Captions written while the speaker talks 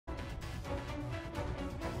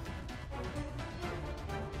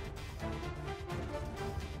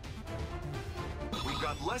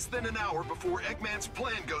got less than an hour before Eggman's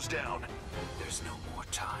plan goes down. There's no more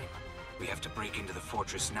time. We have to break into the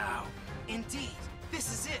fortress now. Indeed,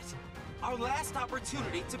 this is it. Our last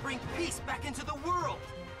opportunity to bring peace back into the world.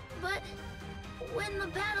 But when the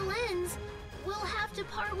battle ends, we'll have to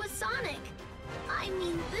part with Sonic. I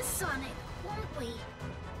mean this Sonic, won't we?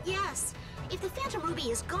 Yes. If the Phantom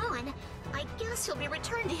Ruby is gone, I guess he'll be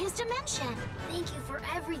returned to his dimension. Thank you for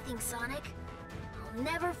everything, Sonic. I'll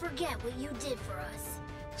never forget what you did for us.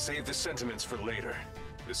 Save the sentiments for later.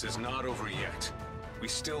 This is not over yet. We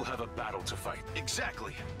still have a battle to fight.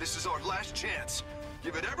 Exactly. This is our last chance.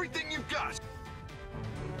 Give it everything you've got.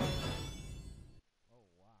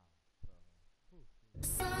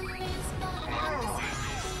 Oh,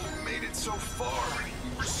 made it so far.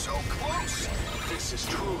 We're so close. This is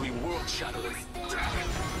truly world-shattering. Damn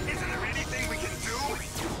it! Isn't there anything we can do?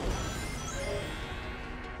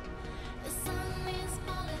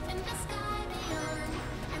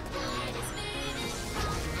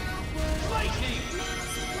 Lightning!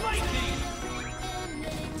 Lightning!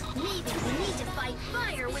 Maybe we need to fight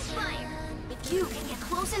fire with fire. If you can get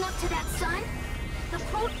close enough to that sun, the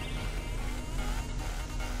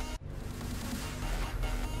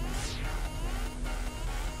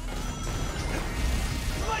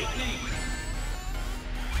Lightning!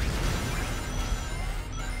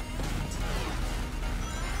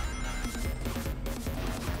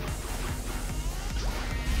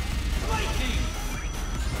 Lightning!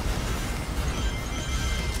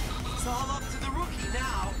 It's all up to the rookie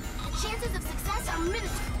now. The chances of success are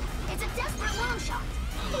minuscule. It's a desperate long shot.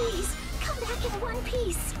 Please, come back in one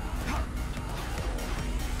piece.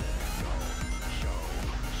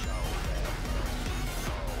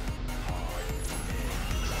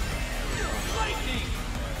 Lightning!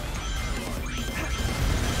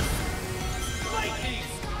 Lightning!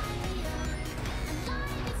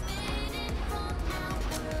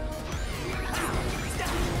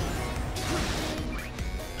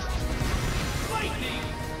 Lightning!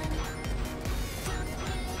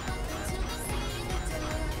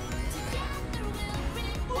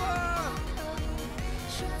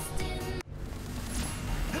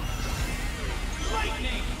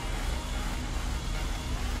 Lightning!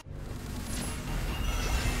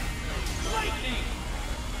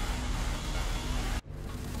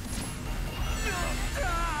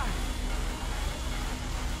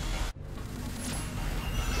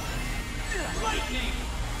 Lightning!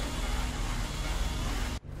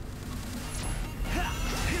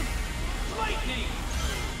 Lightning! Lightning!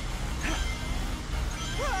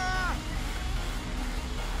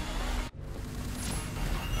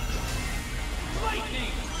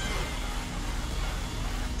 Lightning!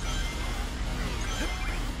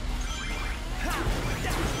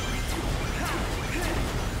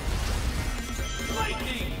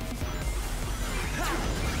 Lightning!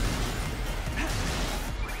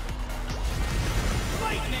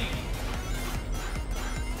 Lightning!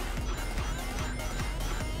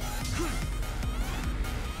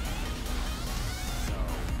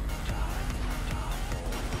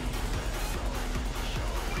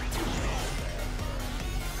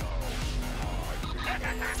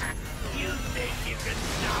 You think you can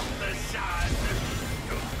stop the sun?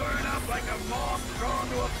 You'll burn up like a moth thrown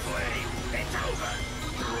to a flame. It's over.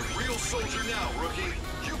 You're a real soldier now, rookie.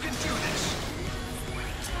 You can do this.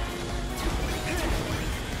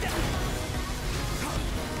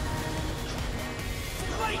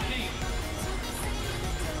 Lightning!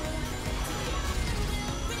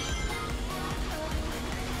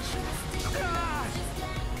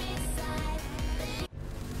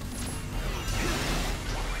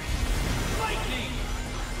 Lightning!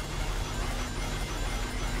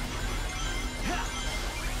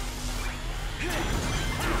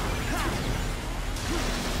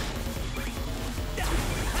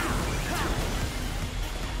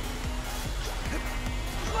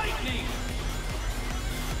 Lightning!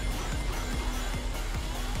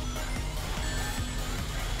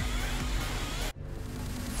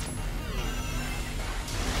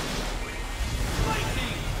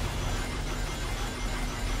 Lightning!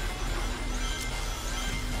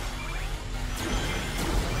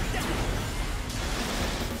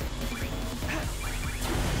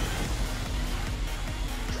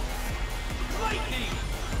 Lightning!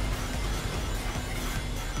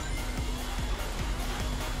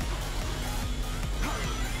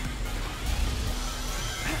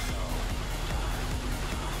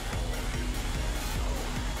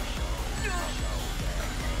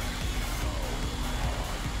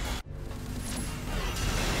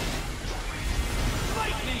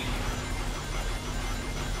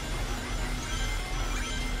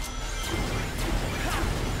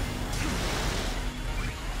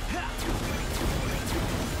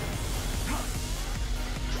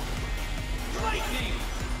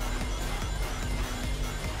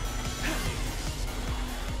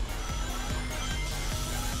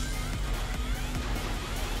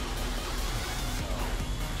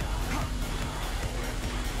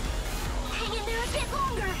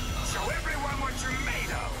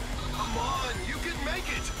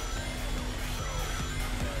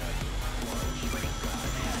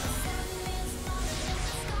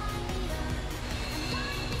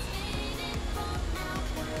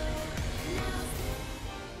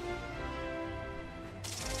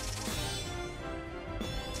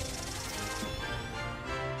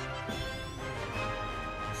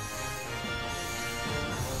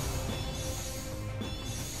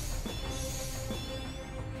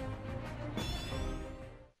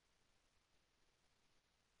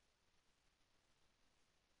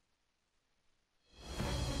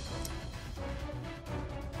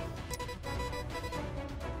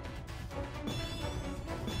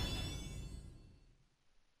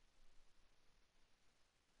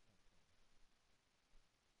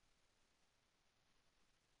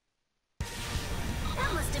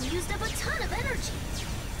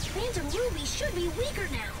 can't be weaker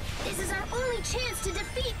now. This is our only chance to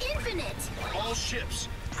defeat Infinite. All ships,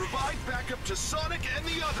 provide backup to Sonic and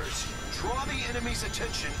the others. Draw the enemy's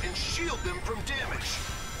attention and shield them from damage.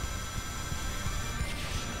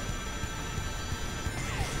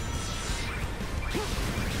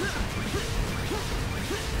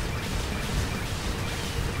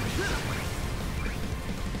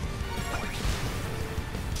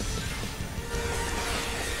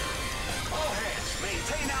 All hands,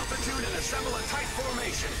 maintain altitude and assemble a tight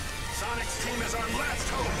formation. Sonic's team is our last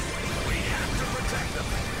hope. We have to protect them.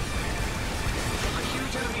 A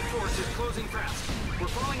huge enemy force is closing fast. We're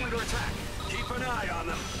falling under attack. Keep an eye on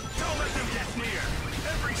them. Don't let them get near.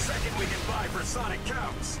 Every second we can buy for Sonic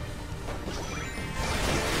counts.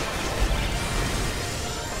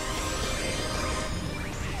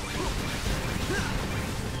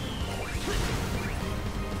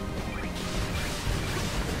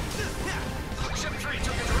 Ship 3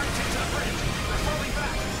 took a direct hit to the bridge. They're falling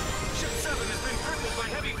back. Ship 7 has been crippled by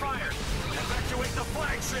heavy fire. Evacuate the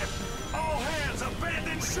flagship. All hands,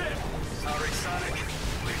 abandon ship. Sorry, Sonic.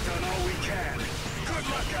 We've done all we can. Good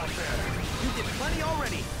luck out there. You did plenty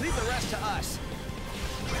already. Leave the rest to us.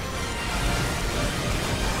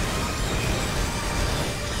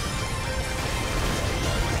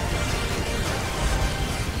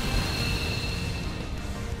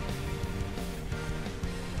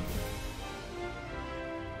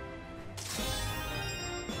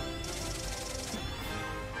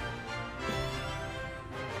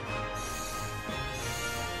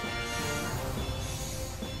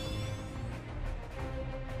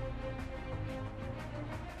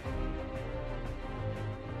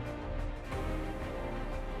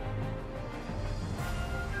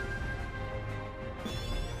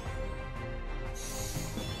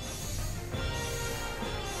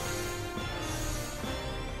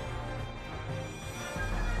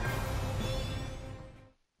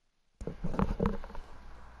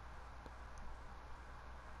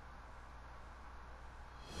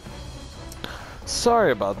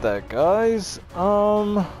 Sorry about that, guys.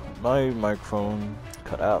 My microphone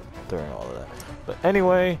cut out during all of that. But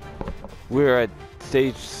anyway, we're at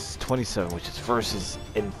stage 27, which is versus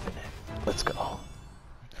Infinite. Let's go.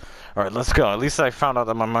 Alright, let's go. At least I found out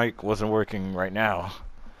that my mic wasn't working right now.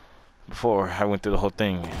 Before I went through the whole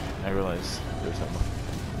thing, I realized there's something.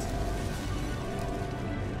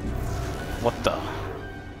 What the?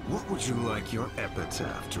 What would you like your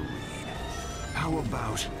epitaph to read? How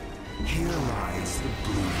about, "Here lies the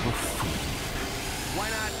blue buffoon"? Why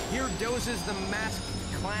not, "Here dozes the masked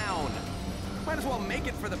clown"? Might as well make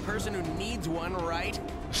it for the person who needs one, right?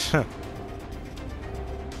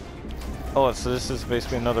 Oh, so this is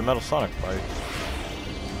basically another Metal Sonic fight.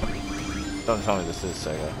 Don't tell me this is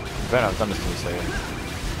Sega. Ben, I've done this to me, Sega.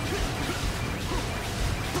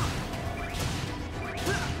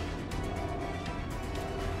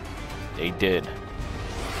 They did.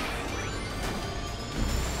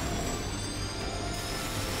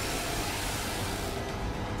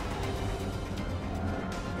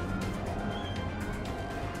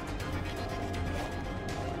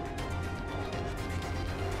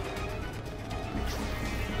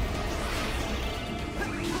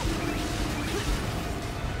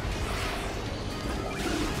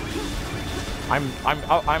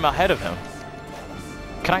 I'm ahead of him.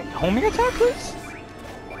 Can I homing attack this?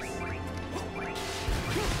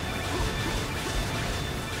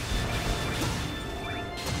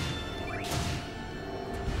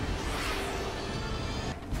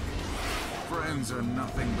 Friends are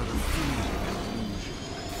nothing but a fleeting illusion.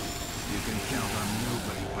 You can count on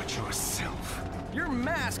nobody but yourself. Your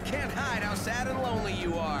mask can't hide how sad and lonely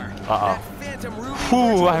you are. Uh-oh. That Phantom Ruby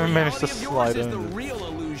Whew, I virtual managed to reality of slide yours is in. the real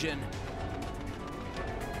illusion.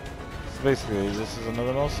 So basically, this is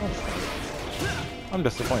another Metal Sonic. I'm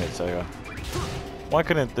disappointed, Sega. Why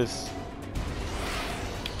couldn't this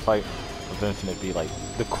fight with Infinite be like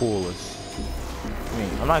the coolest? I mean,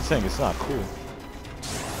 I'm not saying it's not cool,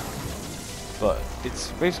 but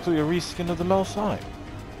it's basically a reskin of the Metal Sonic.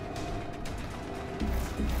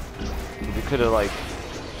 We could have like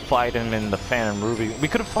fight him in the Phantom Ruby. We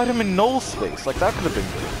could have fight him in null space. Like that could have been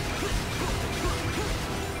good.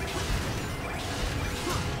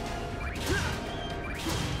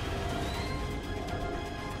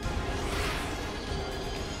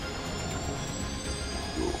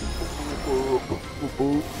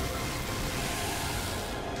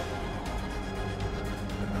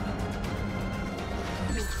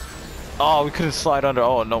 Oh, we couldn't slide under.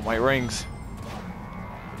 Oh no, my rings.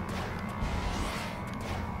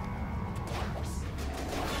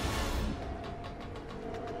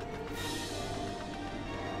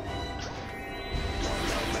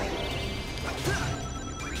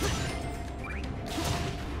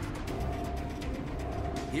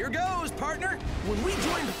 Here goes, partner. When we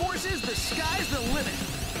join forces, the sky's the limit.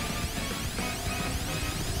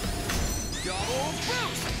 Double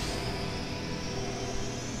boost.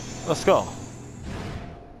 Let's go.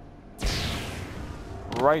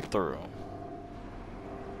 Right through.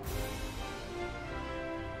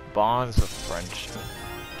 Bonds of friendship.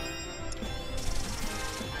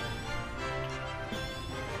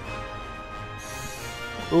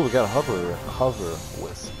 Ooh, we got a hover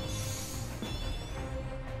with.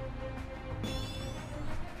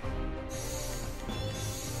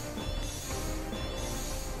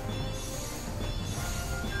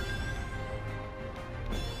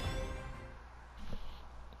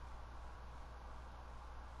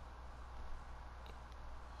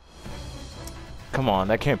 Come on,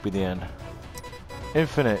 that can't be the end.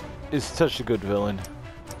 Infinite is such a good villain.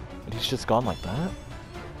 And he's just gone like that?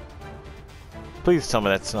 Please tell me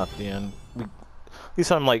that's not the end. At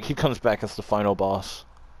least I'm like, he comes back as the final boss.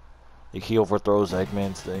 Like, he overthrows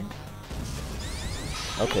Eggman's thing.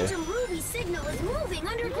 Okay. Phantom Ruby signal is moving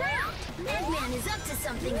underground. Eggman is up to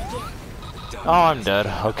something again. Oh, I'm dead.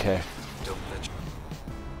 Okay.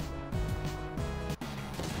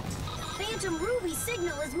 Phantom Ruby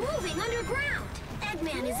signal is moving underground.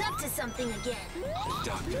 Eggman is up to something again. The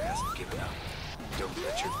doctor hasn't given up. Don't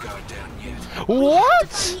let your guard down yet. What?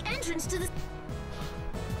 The entrance to the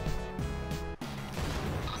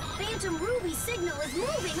Phantom Ruby signal is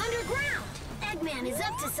moving underground. Eggman is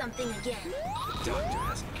up to something again. The doctor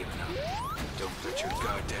hasn't given up. Don't let your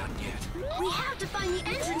guard down yet. We have to find the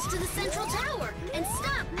entrance to the central tower and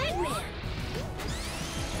stop Eggman.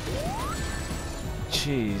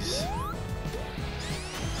 Jeez.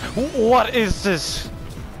 What is this?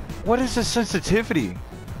 What is this sensitivity?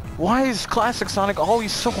 Why is Classic Sonic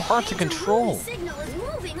always so hard to control? The signal is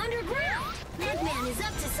moving underground. Eggman is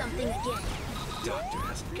up to something again. The doctor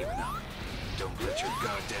hasn't given up. Don't let your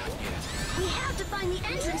guard down yet. We have to find the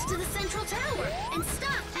entrance to the central tower and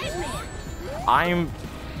stop Eggman.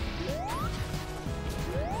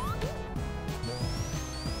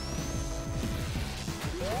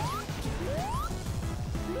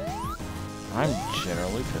 I'm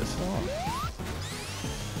generally pissed off.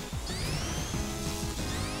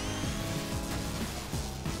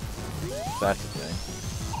 That's the thing.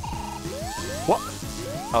 What?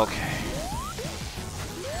 Okay.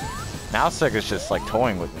 Now Sega's just like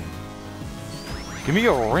toying with me. Give me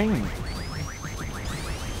a ring.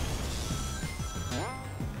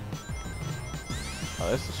 Oh,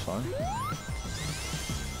 this is fun.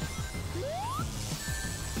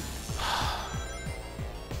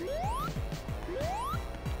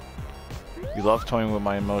 You love toying with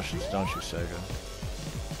my emotions, don't you, Sega?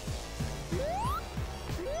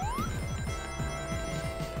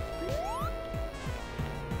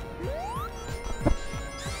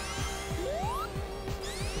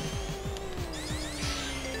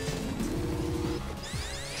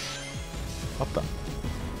 What the?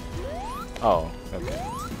 Oh, okay.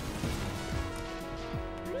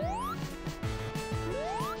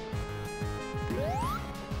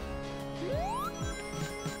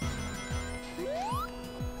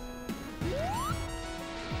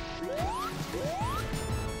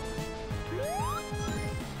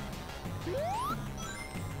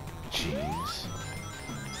 Jeez.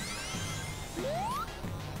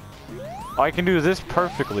 Oh, I can do this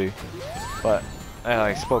perfectly, but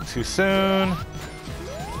I spoke too soon.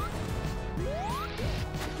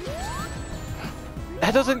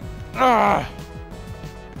 That doesn't.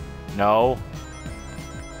 No.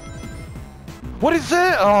 What is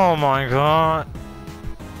it? Oh my god.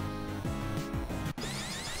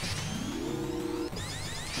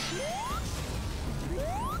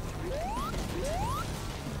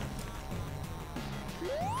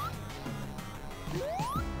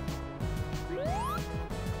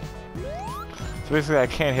 So basically, I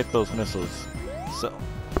can't hit those missiles. So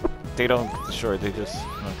they don't get destroyed. They just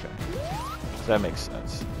okay. So that makes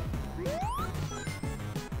sense.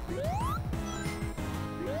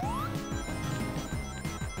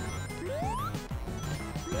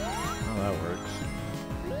 Oh, that works.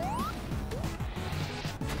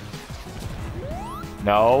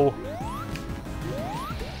 No.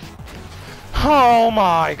 Oh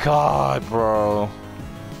my god, bro.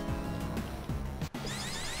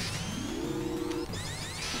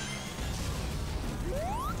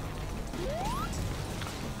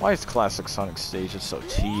 Why is Classic Sonic stages so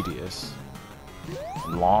tedious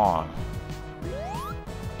and long?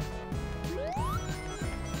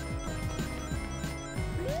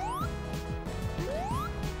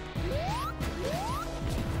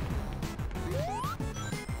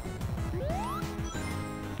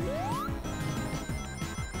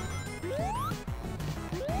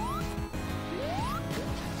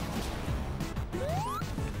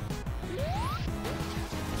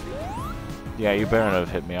 Yeah, you better not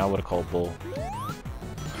have hit me. I would have called bull.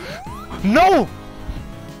 No!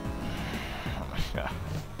 Yeah.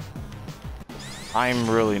 I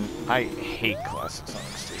hate classic Sonic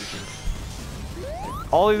stages.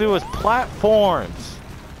 All they do is platforms.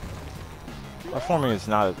 Platforming is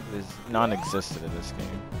non-existent in this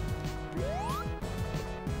game.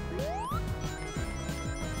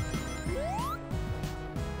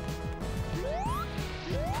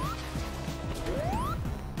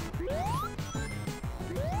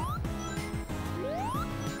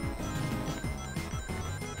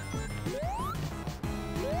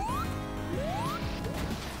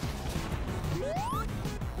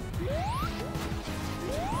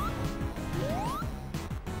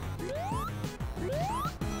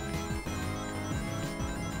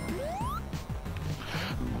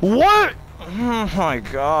 What? Oh my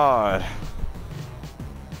god.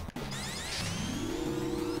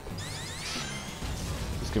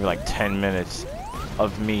 Just give me like 10 minutes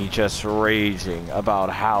of me just raging about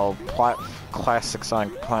how classic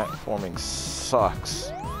Sonic platforming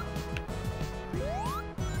sucks.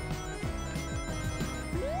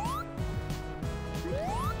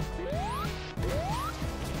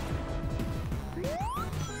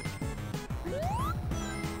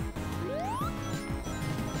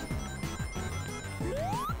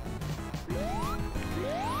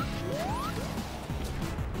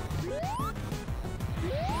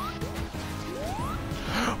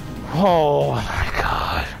 Oh my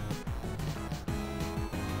god.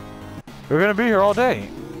 We're gonna be here all day.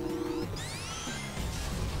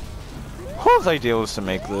 Whose idea was to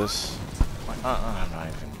make this? I'm not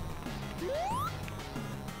even.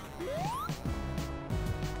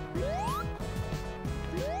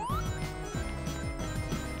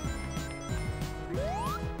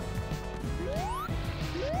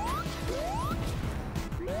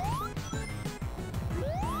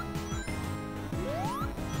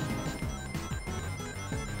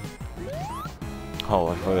 Oh,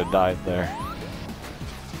 I would have died there.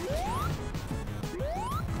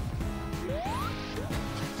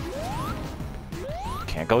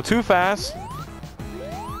 Can't go too fast.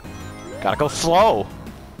 Gotta go slow.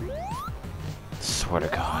 Swear to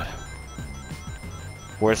God.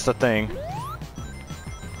 Where's the thing?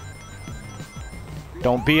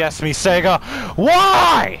 Don't BS me, Sega.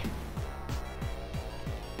 Why?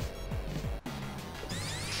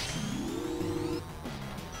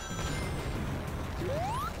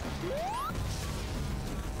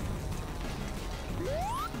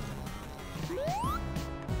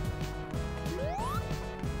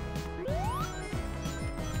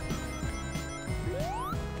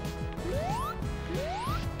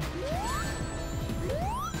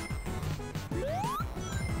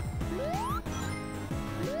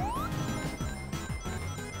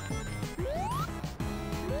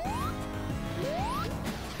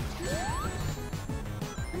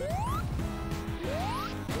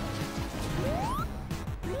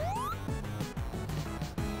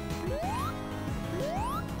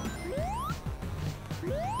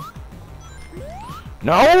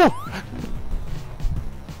 No!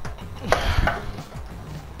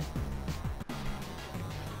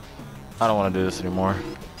 I don't want to do this anymore.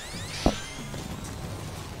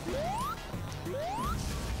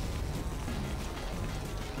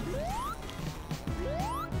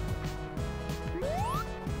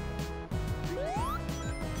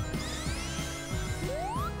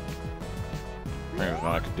 I didn't know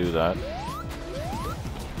I could do that.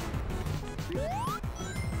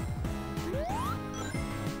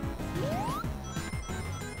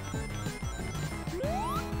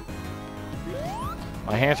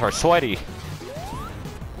 My hands are sweaty.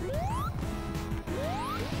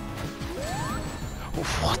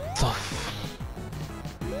 What the f...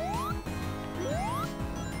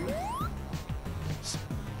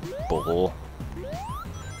 Bull.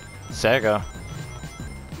 Sega.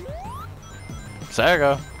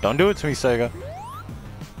 Sega. Don't do it to me, Sega.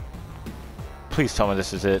 Please tell me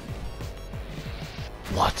this is it.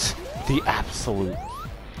 What? The absolute...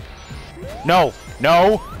 No!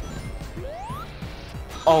 No!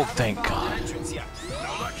 Oh, thank God. No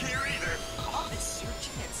luck here either. All this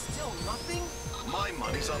searching and still nothing? My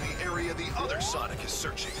money's on the area the other Sonic is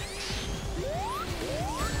searching.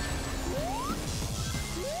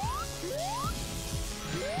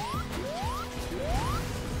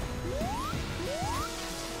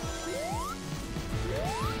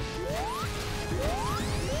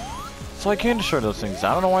 So I can destroy those things.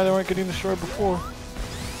 I don't know why they weren't getting destroyed before.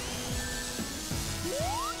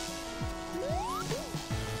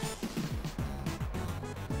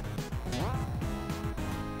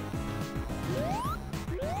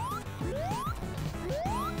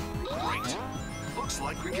 Great.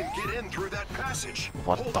 We can get in through that passage.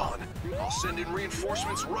 What Hold the? on. I'll send in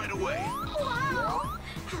reinforcements right away. Wow!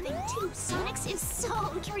 Having two Sonics is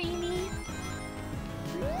so dreamy.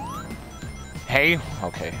 Hey?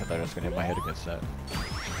 Okay, I thought I was gonna hit my head against that.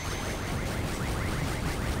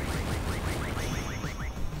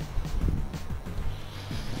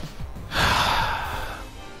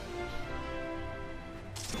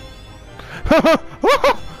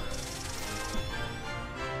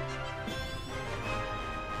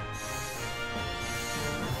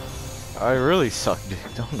 I really suck dick,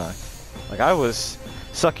 don't I? Like, I was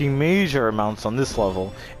sucking major amounts on this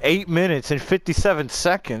level. 8 minutes and 57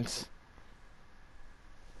 seconds.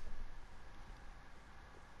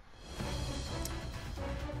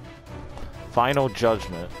 Final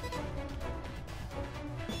judgment.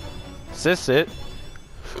 Is this it?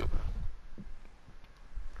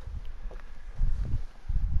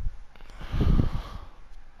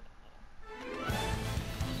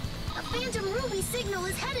 Signal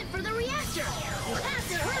is headed for the reactor. You have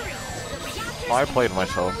to hurry. The reactor's I played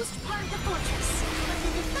myself. almost part of the fortress, but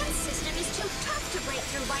the defense system is too tough to break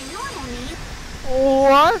through by normal means.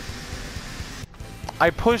 What? I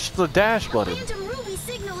pushed the dash button. Phantom Ruby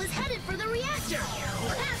signal is headed for the reactor. You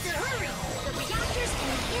have to hurry. The reactor's in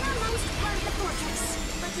the innermost part of the fortress,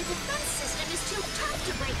 but the defense system is too tough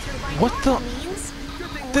to break through by What the? normal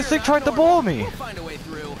means. This thing tried to ball me. We'll find a way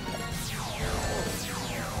through.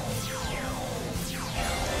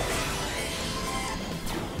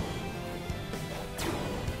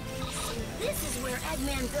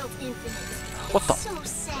 Eggman built Infinite. What the? It's so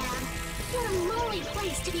sad. What a lonely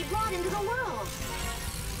place to be brought into the world.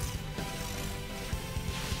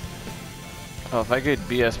 Oh, if I get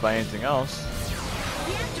BS by anything else.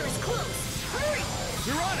 The reactor is close. Hurry!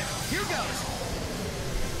 You're on it. Here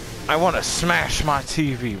goes. I want to smash my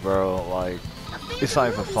TV, bro. Like, it's not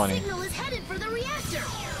even funny. Signal is headed for the reactor.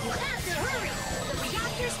 You have to hurry. The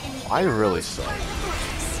reactor's in the I really innermost suck. part of the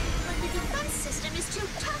fortress, but the defense system is too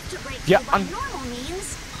tough to break Yeah, through by I'm. normal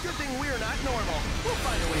means. Good thing we're not normal. We'll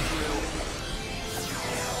find a way through.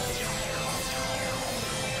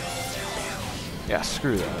 Yeah,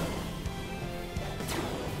 screw that.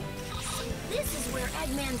 This is where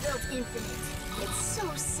Eggman built Infinite. It's so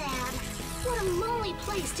sad. What a lonely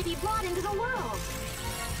place to be brought into the world.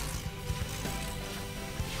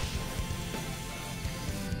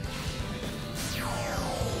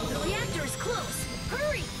 The reactor is close.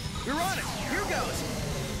 Hurry! You're on it. Here goes.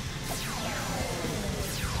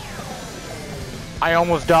 I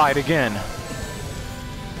almost died again.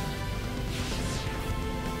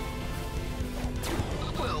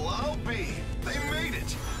 Well, I'll be. They made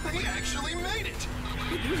it. They actually made it.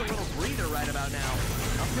 Could use a little breather right about now.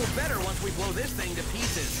 I'll feel better once we blow this thing to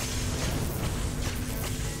pieces.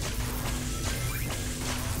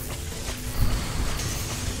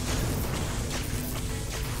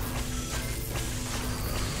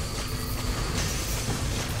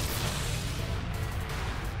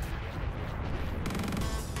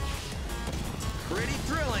 Pretty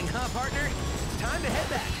thrilling, huh, partner? Time to head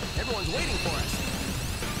back. Everyone's waiting for us.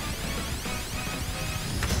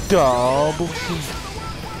 Double C.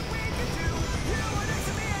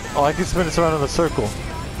 Oh, I can spin this around in a circle.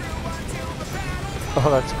 Oh,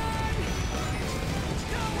 that's.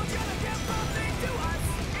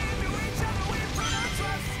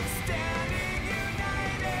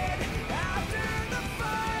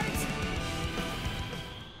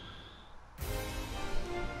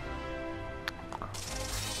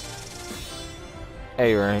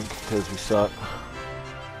 A rank, because we suck.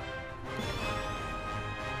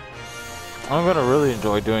 I'm gonna really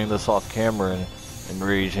enjoy doing this off camera and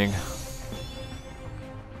raging.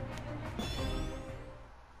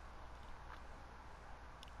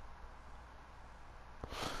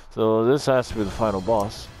 So this has to be the final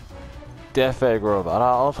boss. Death Egg Robot.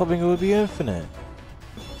 I was hoping it would be infinite.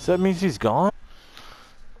 So that means he's gone?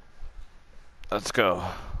 Let's go.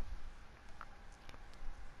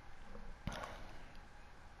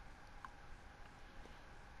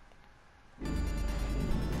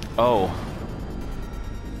 Oh.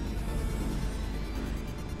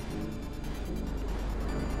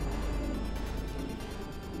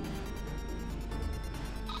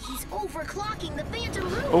 He's overclocking the Phantom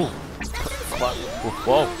Ruby. Oh. That's What? insane.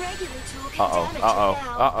 Whoa. No regular tool can Uh-oh. damage it Uh-oh.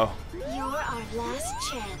 now. Uh-oh. You're our last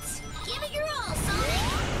chance. Give it your all,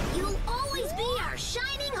 Sonic. You'll always be our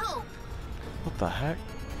shining hope. What the heck?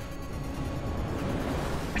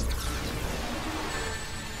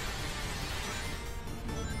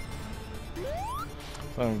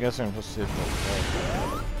 So I'm guessing I'm supposed to see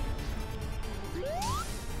it.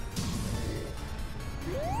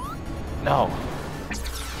 No.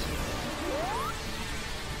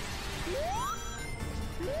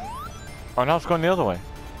 Oh, now it's going the other way.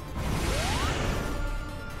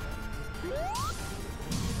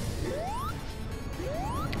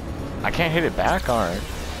 I can't hit it back? Alright.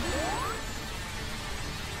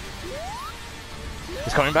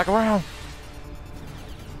 It's coming back around.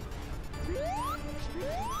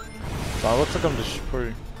 Oh, it looks like I'm just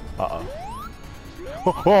pretty... Uh-oh.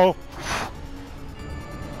 Whoa!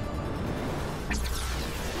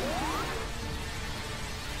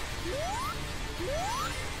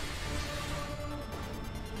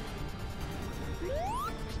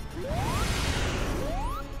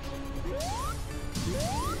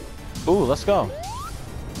 Ooh, let's go.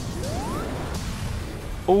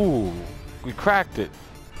 Ooh, we cracked it.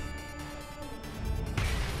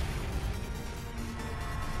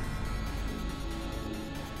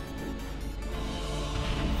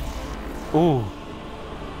 Ooh.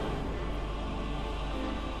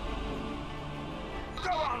 Go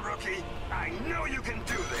on, rookie. I know you can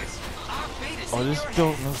do this. Our fate is Oh, in this your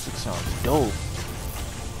dope hands. music sounds dope.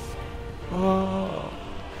 Oh.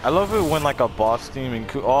 I love it when like a boss theme and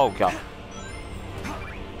oh god.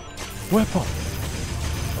 Whip him.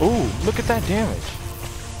 Ooh, look at that damage.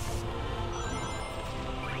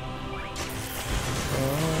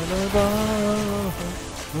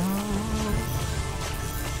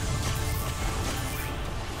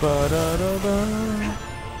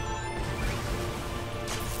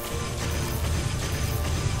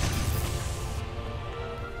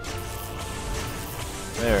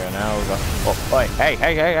 There, now we go. Oh, wait,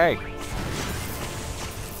 hey!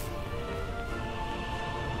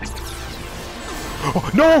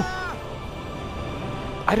 Oh, no!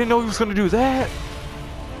 I didn't know he was gonna do that.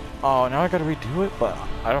 Oh, now I gotta redo it, but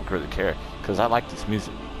I don't really care because I like this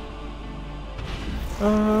music.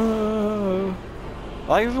 I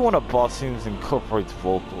like even when a boss seems incorporates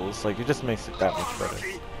vocals, like it just makes it that much better.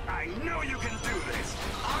 Rookie, I know you can do this.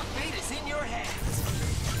 Our fate is in your hands.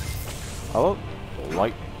 I love the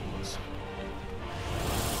lightnings.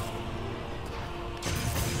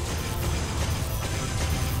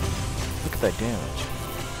 Look at that damage.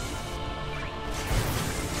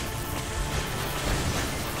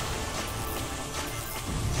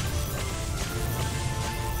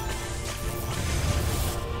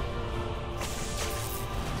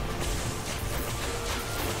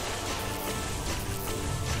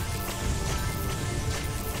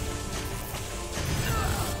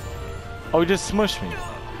 Oh, he just smushed me.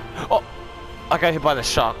 Oh, I got hit by the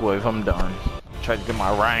shockwave. I'm done. Tried to get my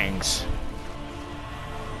ranks.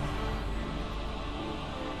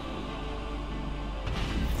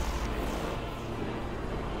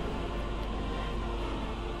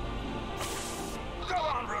 Go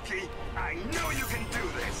on, rookie. I know you can do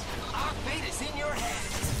this. Our fate is in your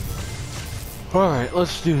hands. Alright,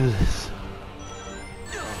 let's do this.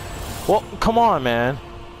 Well, come on, man.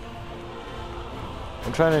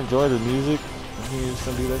 I'm trying to enjoy the music. And he's just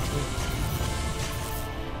gonna do that to me.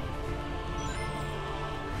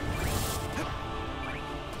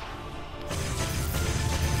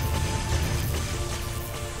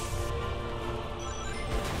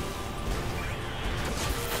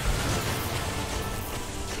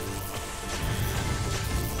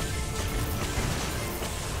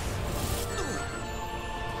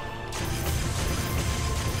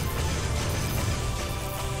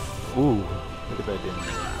 Ooh, look at that damage.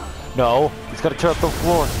 No, he's gotta tear up the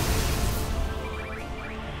floor.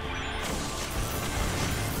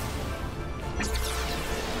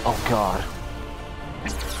 Oh god.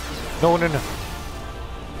 No.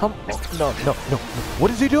 Oh, no. What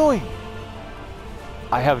is he doing?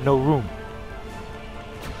 I have no room.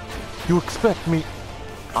 You expect me?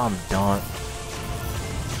 I'm done.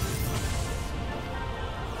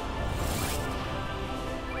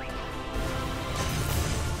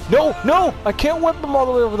 No! I can't whip him all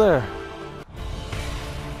the way over there.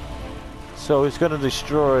 So he's gonna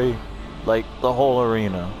destroy, like, the whole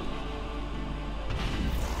arena.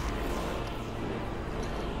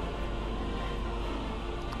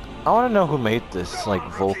 I wanna know who made this, like,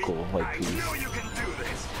 vocal, like, piece.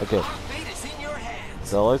 Okay. Our fate is in your hands.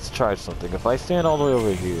 So let's try something. If I stand all the way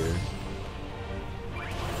over here.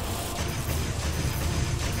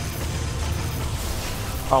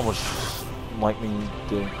 How much lightning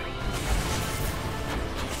do?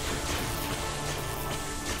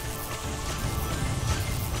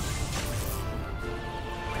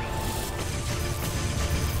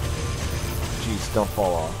 Jeez, don't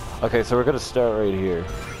fall off. Okay, so we're gonna start right here.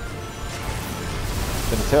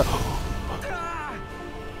 Gonna tell.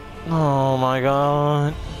 Oh my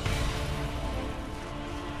god.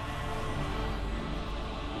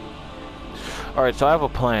 Alright, so I have a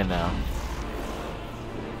plan now.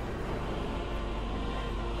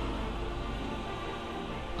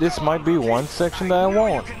 this might be one section that I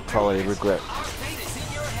won't probably regret.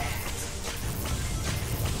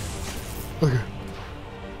 Okay.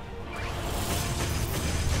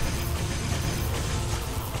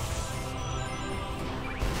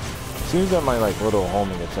 Seems that my like little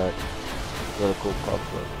homing attack really cool pops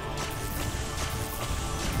up.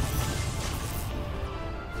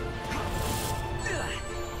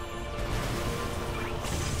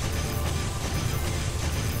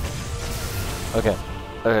 Okay.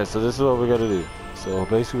 Okay, so this is what we gotta do. So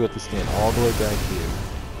basically we have to stand all the way back here.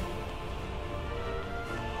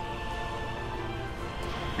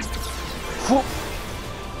 Whoop.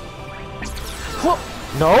 Whoop.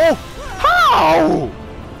 No! How?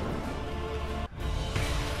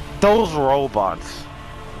 Those robots.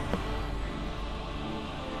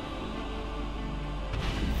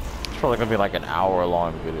 It's probably gonna be like an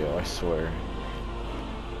hour-long video, I swear.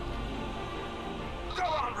 Go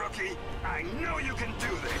on, rookie. I know you can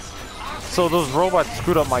do this. So those robots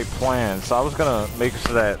screwed up my plan. So I was gonna make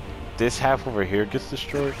sure that this half over here gets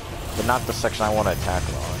destroyed, but not the section I want to attack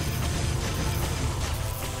on.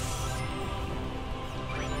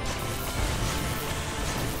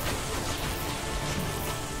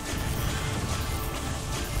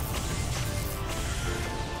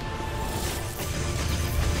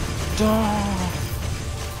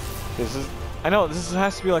 This is, I know, this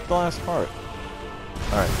has to be like the last part.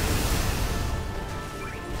 Alright.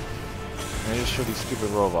 Let me just show these stupid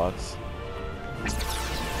robots.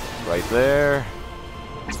 Right there.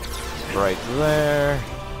 Right there.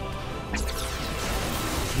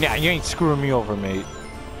 Yeah, you ain't screwing me over, mate.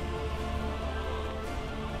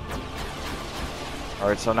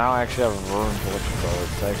 Alright, so now I actually have room for what you call it.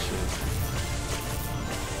 It's actually...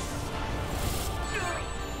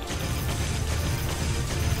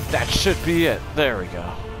 That should be it. There we go.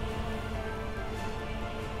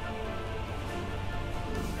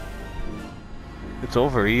 It's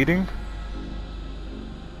overeating?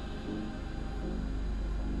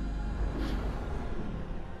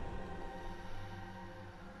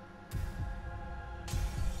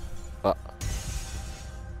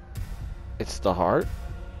 It's the heart?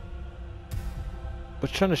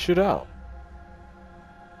 What's trying to shoot out?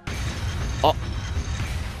 Oh!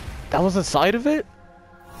 That was inside of it?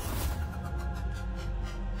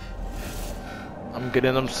 I'm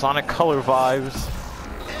getting them Sonic color vibes.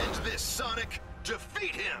 End this, Sonic.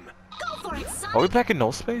 Defeat him. Go for it, Sonic! Are we back in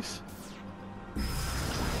null space?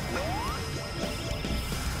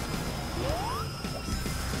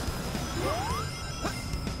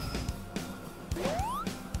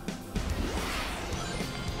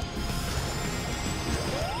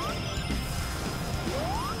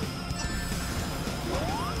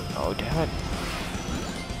 Oh, damn it.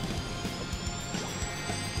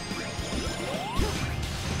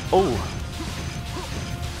 Oh!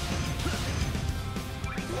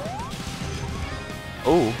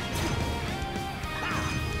 Oh!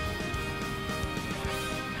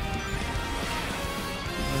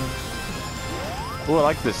 Oh, I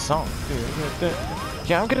like this song.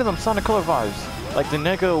 Yeah, I'm getting them Sonic color vibes. Like the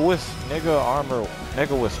Nega armor,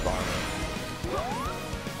 Nega Wisp armor.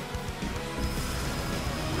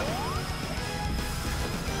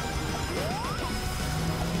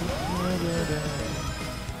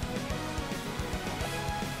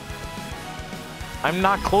 I'm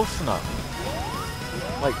not close enough.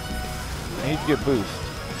 Like, I need to get boost.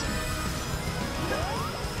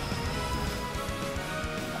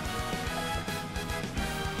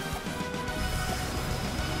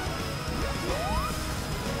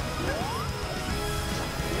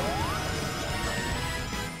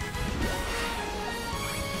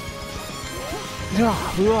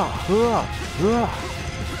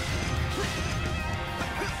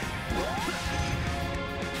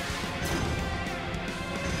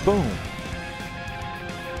 Boom.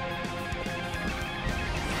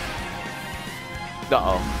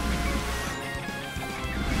 Uh-oh.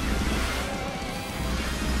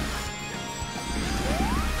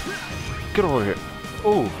 Get over here.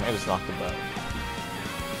 Oh, I just knocked him back.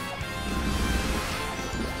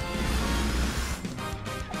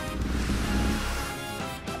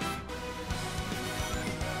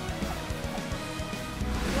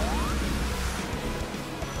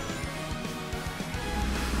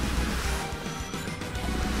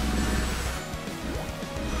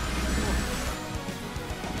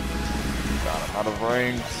 Out of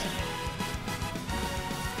rings.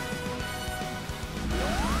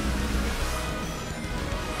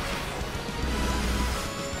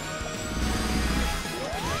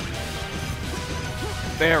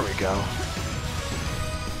 There we go.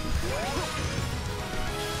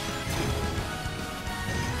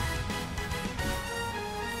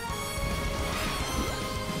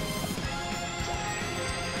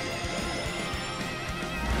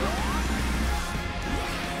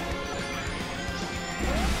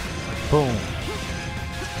 Boom.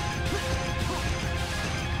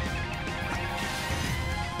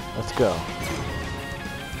 Let's go.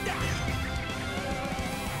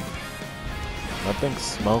 Nothing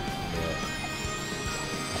smoked yet.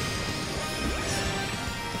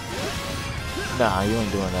 Nah, you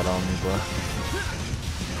ain't doing that on me, bro.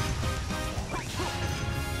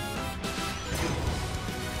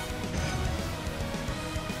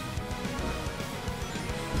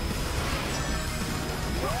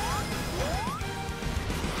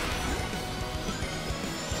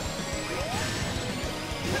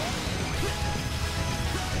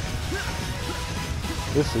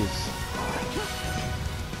 This is...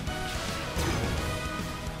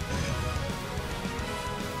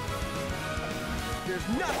 There's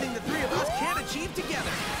nothing the three of us can't achieve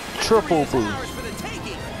together. Triple Victory is boost. ours for the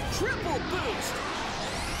taking. Triple boost.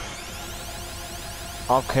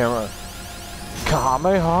 Off camera.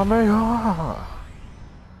 Kamehameha!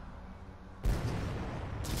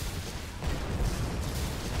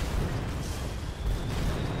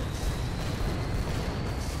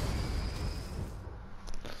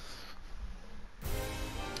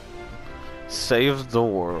 Save the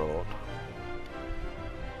world.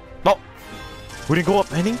 Oh! We didn't go up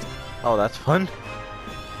any? Oh, that's fun.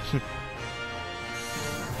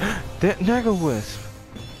 That Nega Wisp.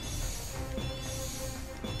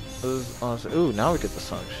 Ooh, now we get the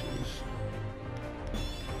Sonic shoes.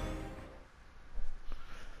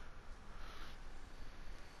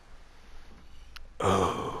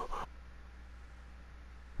 Oh.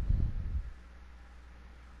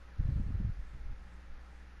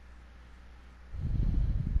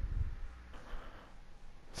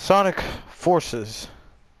 Sonic Forces.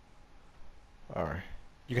 Alright.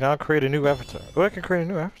 You can now create a new avatar. Oh, I can create a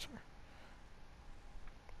new avatar.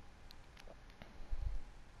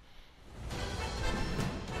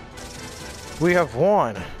 We have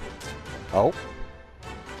won. Oh.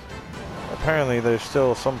 Apparently there's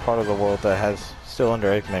still some part of the world that has still under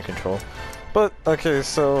Eggman control. But, okay,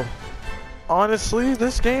 so honestly,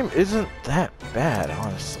 this game isn't that bad,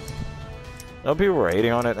 honestly. No people were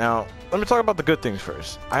hating on it. Now, let me talk about the good things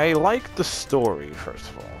first. I like the story, first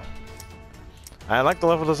of all. I like the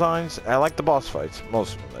level designs. I like the boss fights.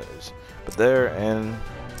 Most of them, that is. But there, and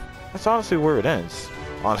that's honestly where it ends.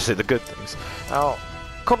 Honestly, the good things. Now,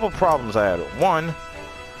 a couple of problems I had. One,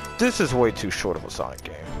 this is way too short of a Sonic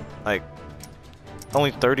game. Like,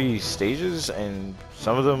 only 30 stages, and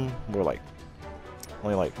some of them were like,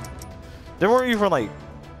 only like, they weren't even like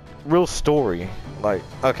real story. Like,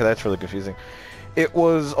 okay, that's really confusing. It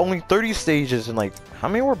was only 30 stages, and like, how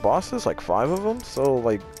many were bosses? Like 5 of them? So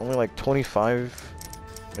like, only like 25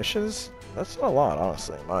 missions? That's not a lot,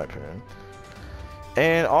 honestly, in my opinion.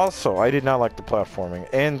 And also, I did not like the platforming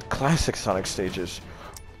and classic Sonic stages.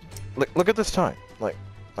 Look at this time. Like,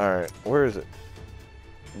 alright, where is it?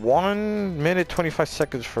 1 minute 25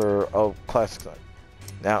 seconds for a classic Sonic.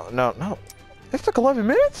 Now, no. It took 11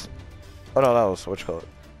 minutes? Oh no, that was what you call it.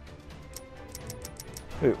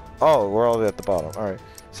 Ooh. Oh, we're all the way at the bottom. Alright.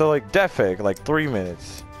 So like Death Egg, like 3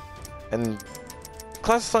 minutes. And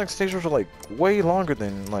classic Sonic stages were like way longer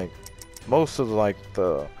than like most of like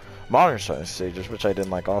the modern Sonic stages, which I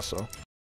didn't like also.